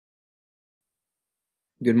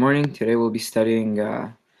Good morning. Today we'll be studying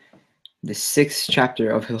the 6th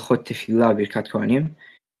chapter of Hilchot Tefillah Birkat Kohanim.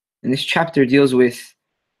 And this chapter deals with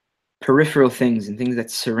peripheral things and things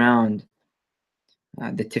that surround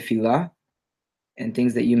the Tefillah, and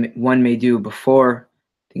things that one may do before,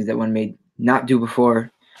 things that one may not do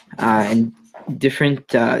before, and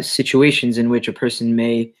different situations in which a person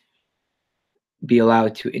may be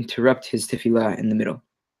allowed to interrupt his Tefillah in the middle.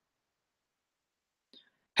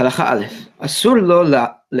 הלכה א', אסור לו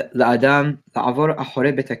לאדם לעבור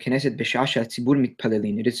אחורי בית הכנסת בשעה שהציבור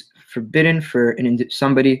מתפללים. It is forbidden for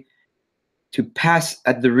somebody to pass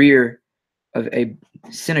at the rear of a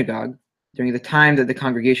synagogue during the time that the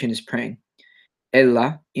congregation is praying. אלא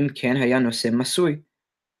אם כן היה נושא מסוי,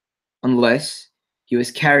 unless he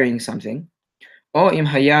was carrying something, או אם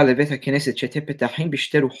היה לבית הכנסת שתי פתחים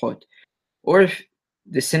בשתי רוחות, or if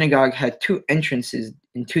the synagogue had two entrances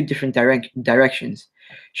in two different directions.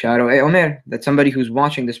 Sharoe Omer, that somebody who's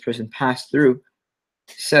watching this person pass through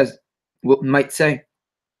might say,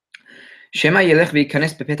 Shema yelech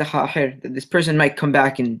v'yikanes bepetach ha'acher, that this person might come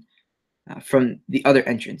back in from the other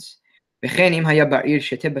entrance. V'chein im haya ba'ir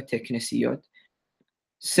shete bate knesiyot.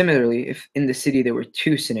 Similarly, if in the city there were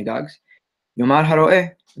two synagogues, Yomar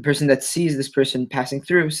haroeh, the person that sees this person passing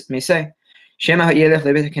through may say, Shema ha'yelech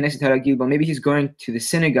lebet ha'kneset haragil, but maybe he's going to the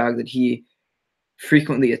synagogue that he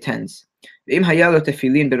frequently attends. V'im haya lo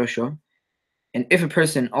tefillin berosho, and if a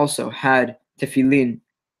person also had tefillin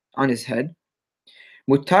on his head,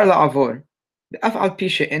 mutar la'avor, ve'af al pi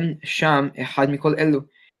she'en sham echad mikol elu,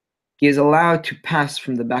 he is allowed to pass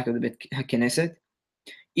from the back of the Bet HaKnesset,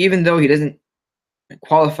 even though he doesn't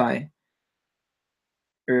qualify,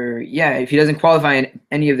 if he doesn't qualify in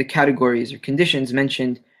any of the categories or conditions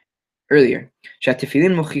mentioned earlier.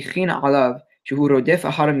 שהתפילין מוכיחין עליו שהוא רודף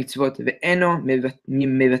אחר המצוות ואינו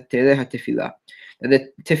מבטלי התפילה.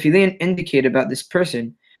 The tefillin indicate about this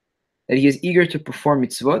person that he is eager to perform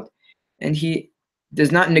mitzvot, and he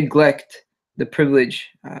does not neglect the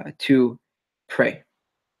privilege to pray.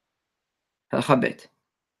 הלכה ב'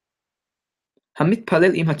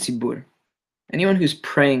 המתפלל עם הציבור, anyone who's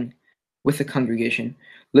praying with the congregation,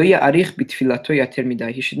 לא יאריך בתפילתו יותר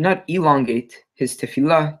מדי, he should not elongate his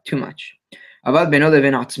tefillah too much. אבל בינו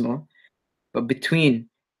לבין עצמו, but between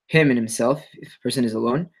him and himself, if a person is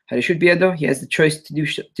alone, הרשות בידו, he has the choice to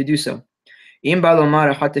do so. אם בא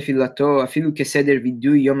לומר אחת תפילתו אפילו כסדר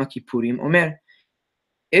וידוי יום הכיפורים, אומר,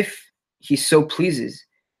 if he so pleases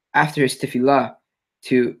after his tefillah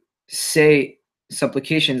to say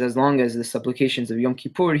supplications as long as the supplications of Yom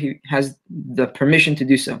Kippur, he has the permission to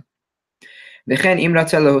do so. וכן אם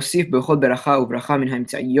רצה להוסיף בכל ברכה וברכה מן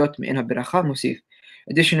האמצעיות מעין הברכה מוסיף.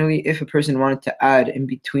 Additionally, if a person wanted to add in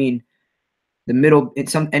between the middle,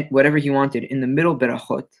 whatever he wanted in the middle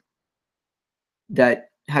berachot,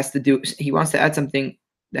 that has to do, he wants to add something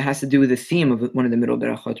that has to do with the theme of one of the middle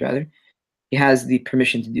berachot, rather, he has the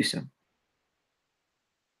permission to do so.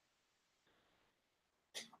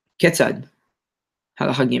 Ketzad,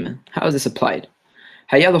 halacha gimel. How is this applied?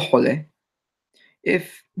 Haya lo chole,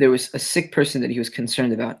 if there was a sick person that he was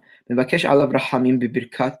concerned about,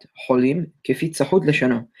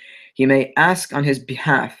 he may ask on his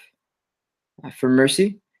behalf for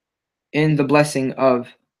mercy in the blessing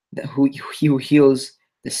of he who heals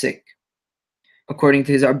the sick, according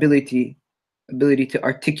to his ability to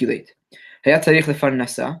articulate. If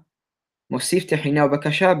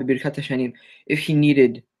he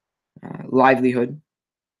needed livelihood,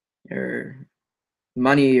 or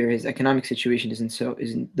money, or his economic situation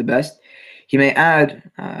isn't the best, he may add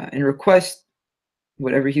and request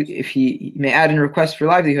he may add and request for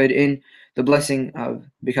livelihood in the blessing of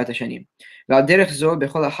Birkat HaShanim.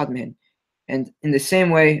 And in the same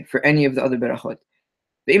way for any of the other berachot.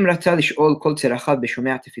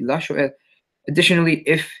 Additionally,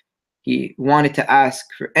 if he wanted to ask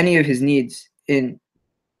for any of his needs in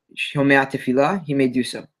Shomea Tefillah, he may do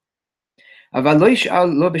so. But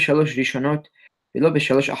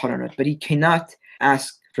he cannot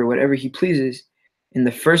ask for whatever he pleases in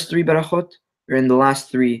the first three berachot or in the last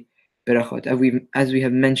three berachot, as we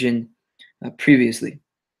have mentioned previously.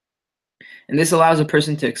 And this allows a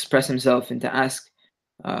person to express himself and to ask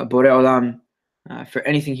Borei Olam for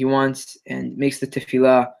anything he wants, and makes the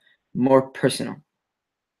tefillah more personal.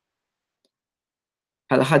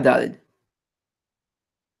 Halacha daled.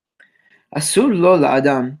 Asur lo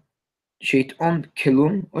la'adam שיטעום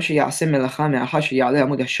כלום או שיעשה מלאכה מאחר שיעלה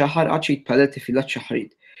עמוד השחר עד שיתפלל תפילת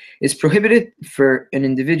שחרית. It's prohibited for an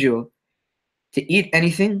individual to eat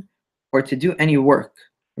anything or to do any work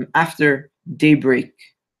from after daybreak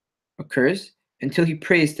occurs until he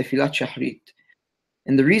prays tefilat shahrit.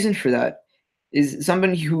 And the reason for that is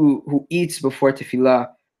somebody who eats before tefillah,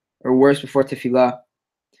 or worse, before tefillah.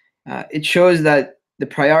 It shows that the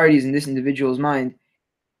priorities in this individual's mind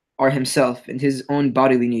are himself and his own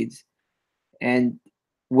bodily needs. And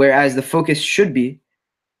whereas the focus should be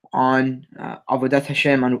on Avodat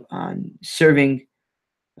Hashem, on serving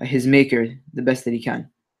his maker the best that he can,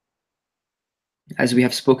 as we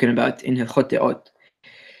have spoken about in Hilchot De'ot.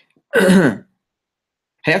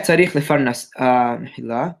 היה צריך לפרנס,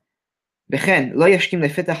 מחילה, וכן לא ישכים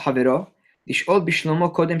לפתח חברו, לשאול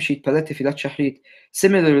בשלומו קודם שיתפלל תפילת שחרית.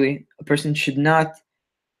 Similarly, a person should not,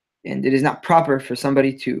 and it is not proper for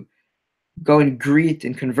somebody to go and greet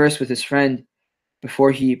and converse with his friend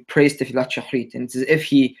before he prays tefillat shachrit, and it's as if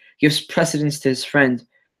he gives precedence to his friend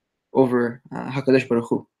over HaKadosh Baruch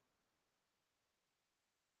Hu.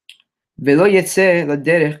 Velo yetzeh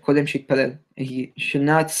laderech kodem shitpalel, and he should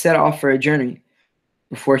not set off for a journey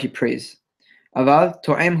before he prays. Aval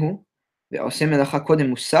to'emhu ve'oseh melacha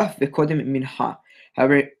kodem musaf ve'kodem mincha.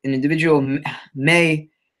 However, an individual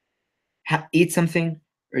may eat something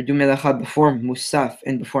or do melacha before musaf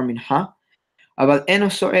and before mincha. Aval eno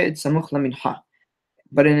so'ed samuch lamincha.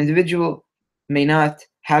 But an individual may not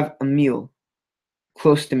have a meal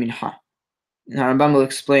close to mincha. Now Rambam will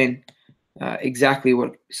explain exactly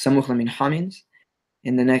what samuch lamincha means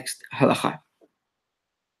in the next halacha.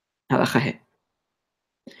 Halacha he.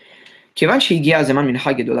 כיוון שהגיע הזמן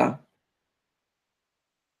מנחה גדולה,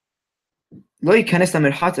 לא ייכנס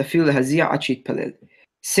למרחץ אפילו להזיע עד שיתפלל.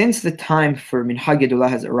 Since the time for mincha gedolah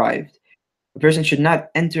has arrived, a person should not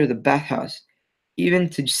enter the bathhouse even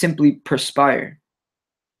to simply perspire,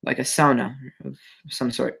 like a sauna of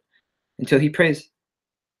some sort, until he prays.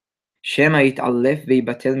 Shema yit'alef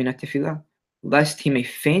veibatel min hatefillah, lest he may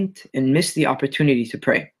faint and miss the opportunity to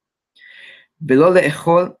pray. Velo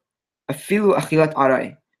le'echol afilu achilat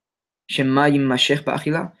aray, shema yimmashech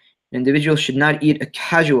ba'achila. An individual should not eat a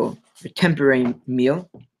casual or temporary meal,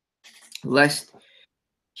 lest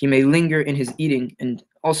he may linger in his eating and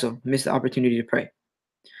also miss the opportunity to pray.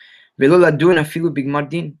 Velo ladun afilu bigmar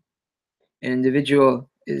din. An individual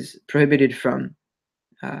is prohibited from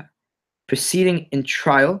proceeding in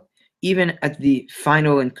trial, even at the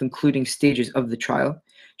final and concluding stages of the trial.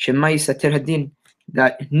 Shema yisater hadin,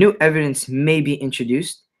 that new evidence may be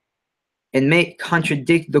introduced and may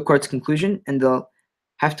contradict the court's conclusion, and they'll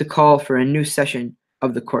have to call for a new session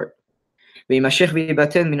of the court.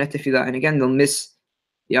 And again, they'll miss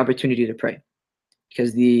the opportunity to pray,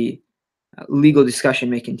 because the legal discussion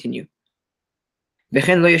may continue.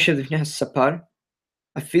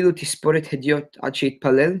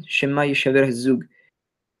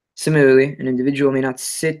 Similarly, an individual may not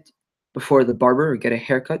sit before the barber or get a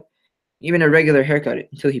haircut, even a regular haircut,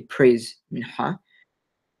 until he prays mincha,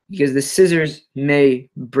 because the scissors may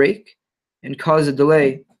break and cause a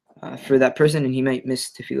delay for that person, and he might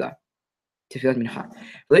miss tefillat mincha.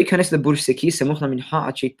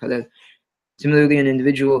 Similarly, an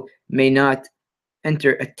individual may not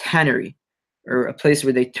enter a tannery, or a place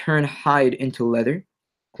where they turn hide into leather,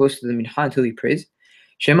 close to the mincha, until he prays.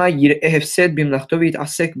 That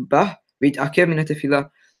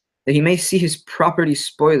he may see his property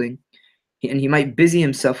spoiling, and he might busy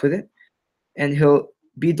himself with it, and he'll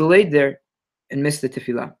be delayed there and miss the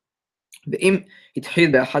tefillah.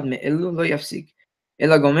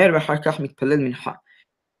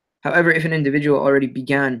 However, if an individual already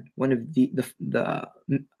began one of the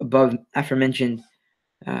above aforementioned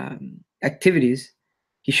activities,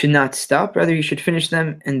 he should not stop. Rather, he should finish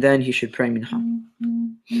them, and then he should pray mincha.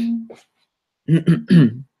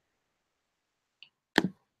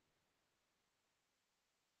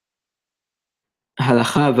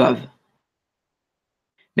 Halacha vav.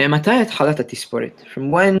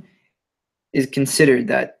 From when is considered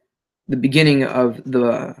that the beginning of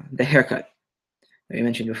the haircut that we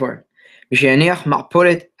mentioned before?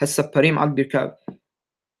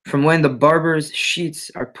 From when the barber's sheets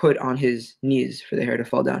are put on his knees for the hair to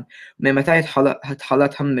fall down. And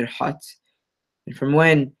from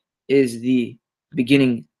when is the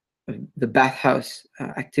beginning of the bathhouse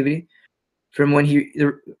activity? From when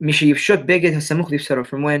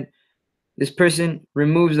from when this person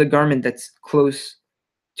removes the garment that's close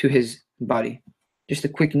to his body. Just a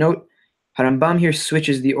quick note, Harambam here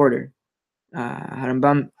switches the order.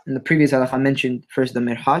 Harambam in the previous halacha mentioned first the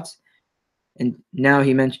merchatz, and now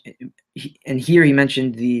he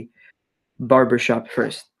mentioned the barber shop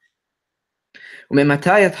first. And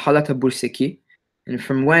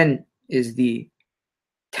from when is the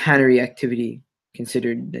tannery activity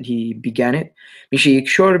considered that he began it?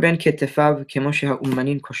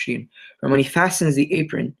 From when he fastens the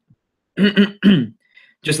apron,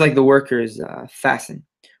 just like the workers fasten.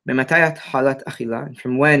 Mematayat halat achila, and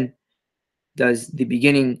from when does the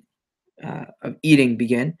beginning of eating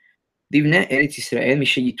begin? Divne Eretz Yisrael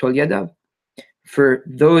mishayitol yadav. For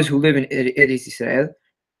those who live in Eretz Yisrael,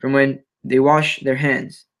 from when they wash their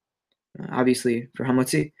hands, obviously for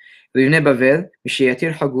hamotzi. Livne Bavel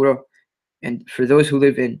mishayatir haguro, and for those who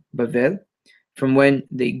live in Bavel, from when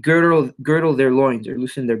they girdle their loins or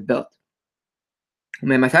loosen their belt.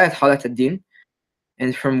 Mematayat halat ad-din,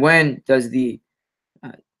 and from when does the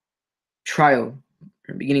trial,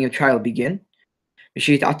 or beginning of trial begin?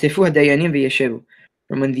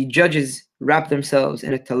 From when the judges wrap themselves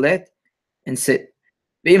in a talet and sit.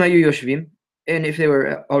 And if they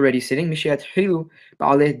were already sitting,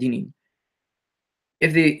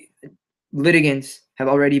 if the litigants have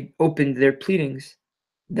already opened their pleadings,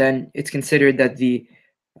 then it's considered that the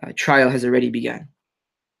trial has already begun.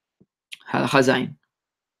 Halacha zayin.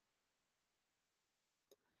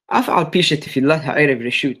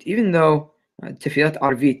 Even though tefillat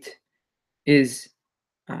arvit is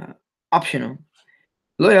optional,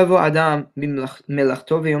 לא יבוא אדם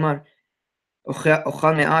ממלאכתו ויאמר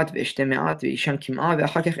אוכל מעט ואשתה מעט וישן קמעה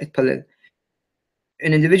ואחר כך אתפלל.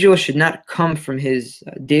 An individual should not come from his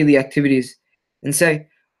daily activities and say,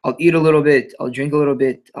 I'll eat a little bit, I'll drink a little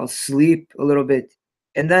bit, I'll sleep a little bit,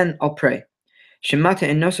 and then I'll pray.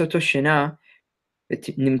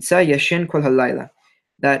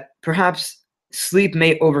 That perhaps sleep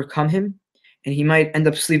may overcome him, and he might end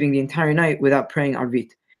up sleeping the entire night without praying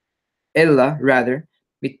arvit. Ella, rather,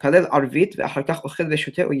 mitpalel arvit ve'achar kach ochel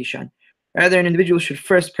ve'shoteh o yishan. Rather, an individual should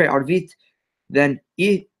first pray arvit, then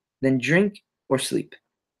eat, then drink, or sleep.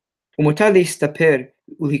 ומותר להסתפר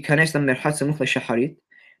ולהיכנס למרחץ סמוך לשחרית,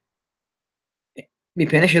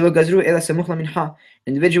 מפני שלא גזרו אלא סמוך למנחה.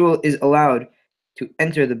 Individual is allowed to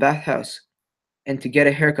enter the bathhouse and to get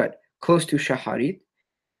a haircut close to shaharit,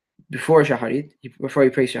 before he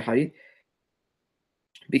prays shaharit,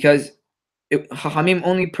 because Chachamim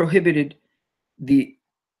only prohibited the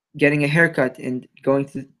getting a haircut and going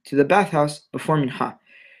to the bathhouse before mincha.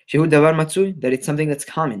 Shehu davar matzui, that it's something that's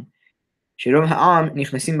common. Sherom ha'am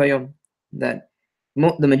nichnasim bayom, that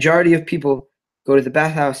the majority of people go to the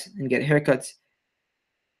bathhouse and get haircuts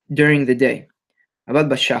during the day. Avad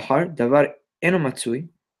b'shahar davar eno matzui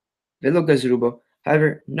velo gazrubo.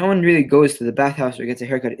 However, no one really goes to the bathhouse or gets a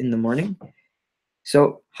haircut in the morning,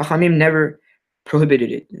 so Chachamim never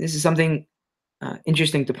prohibited it. This is something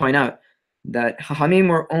interesting to point out, that Chachamim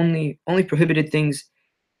were only prohibited things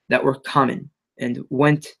that were common, and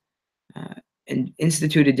went and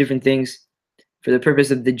instituted different things for the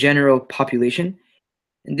purpose of the general population,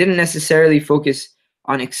 and didn't necessarily focus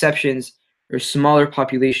on exceptions or smaller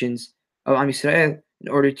populations of Am Yisrael in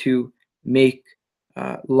order to make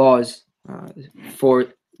laws for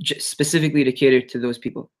specifically to cater to those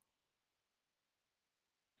people.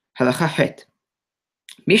 Halacha het.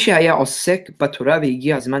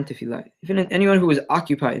 Even anyone who was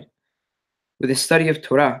occupied with the study of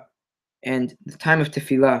Torah and the time of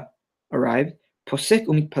tefillah arrived, posek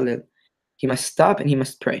umitpalel, he must stop and he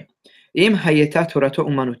must pray. However,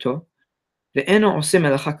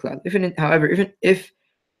 even if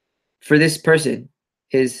for this person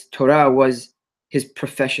his Torah was his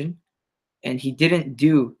profession and he didn't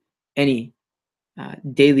do any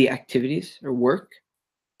daily activities or work,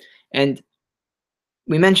 and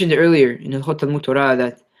we mentioned earlier in Hilchot Talmud Torah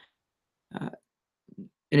that an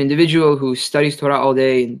individual who studies Torah all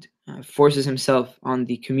day and forces himself on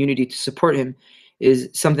the community to support him is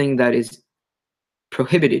something that is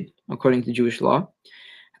prohibited according to Jewish law.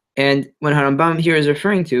 And what Harambam here is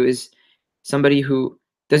referring to is somebody who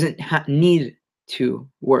doesn't need to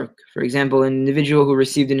work. For example, an individual who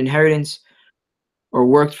received an inheritance or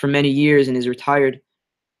worked for many years and is retired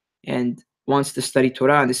and wants to study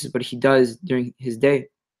Torah, and this is what he does during his day.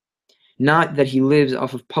 Not that he lives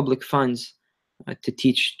off of public funds to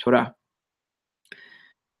teach Torah.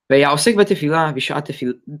 So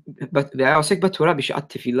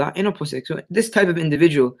this type of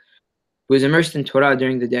individual who is immersed in Torah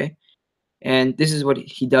during the day, and this is what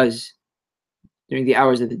he does during the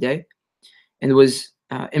hours of the day, and was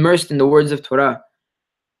immersed in the words of Torah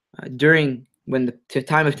during when the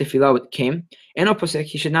time of tefillah came,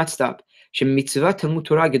 he should not stop. As the mitzvah of Talmud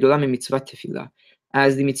Torah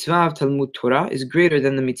is greater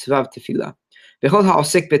than the mitzvah of tefillah.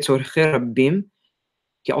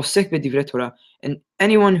 And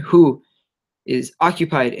anyone who is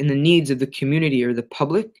occupied in the needs of the community or the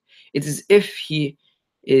public, it's as if he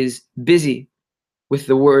is busy with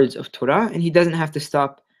the words of Torah and he doesn't have to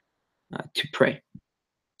stop to pray.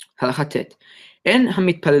 Halachatet. En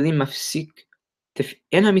hamitpalel mafsik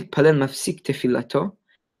tefilato,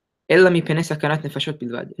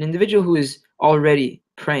 An individual who is already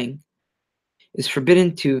praying is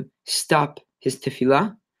forbidden to stop his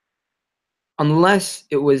tefillah unless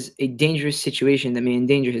it was a dangerous situation that may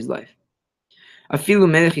endanger his life.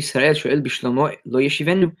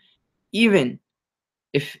 Even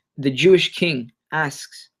if the Jewish king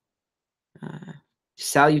asks,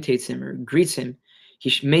 salutates him or greets him,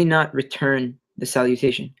 he may not return the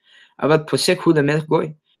salutation.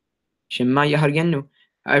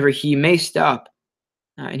 However, he may stop,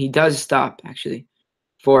 and he does stop actually,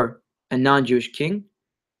 for a non-Jewish king,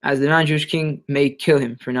 as the non-Jewish king may kill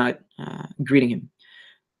him for not greeting him.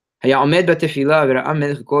 If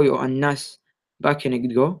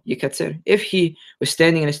he was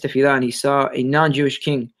standing in his tefillah and he saw a non-Jewish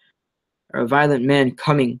king or a violent man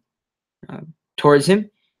coming towards him,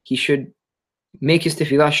 he should make his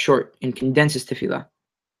tefillah short and condense his tefillah.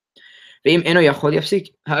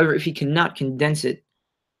 However, if he cannot condense it,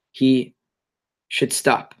 he should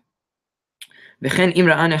stop. Similarly,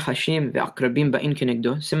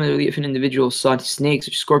 if an individual saw snakes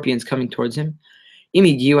or scorpions coming towards him, if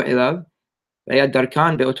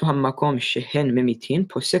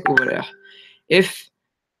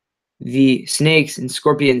the snakes and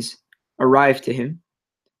scorpions arrived to him,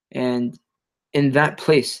 and in that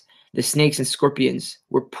place the snakes and scorpions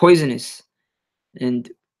were poisonous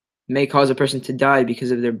and may cause a person to die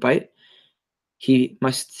because of their bite, he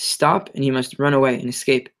must stop and he must run away and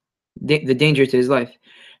escape the danger to his life.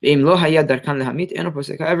 However,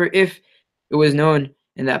 if it was known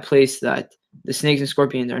in that place that the snakes and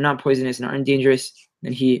scorpions are not poisonous and aren't dangerous,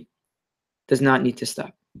 then he does not need to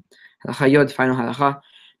stop. Final halacha.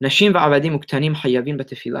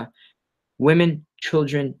 Women,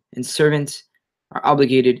 children, and servants are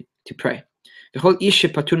obligated to pray.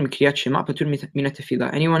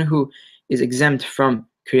 Anyone who is exempt from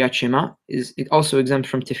Kriyat Shema is also exempt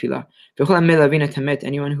from Tefillah.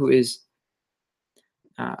 Anyone who is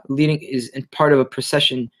leading is in part of a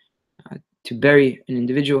procession to bury an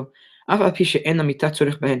individual,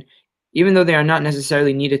 even though they are not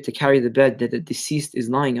necessarily needed to carry the bed that the deceased is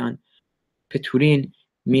lying on, Peturin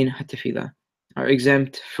min ha-tefillah, are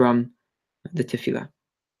exempt from the Tefillah.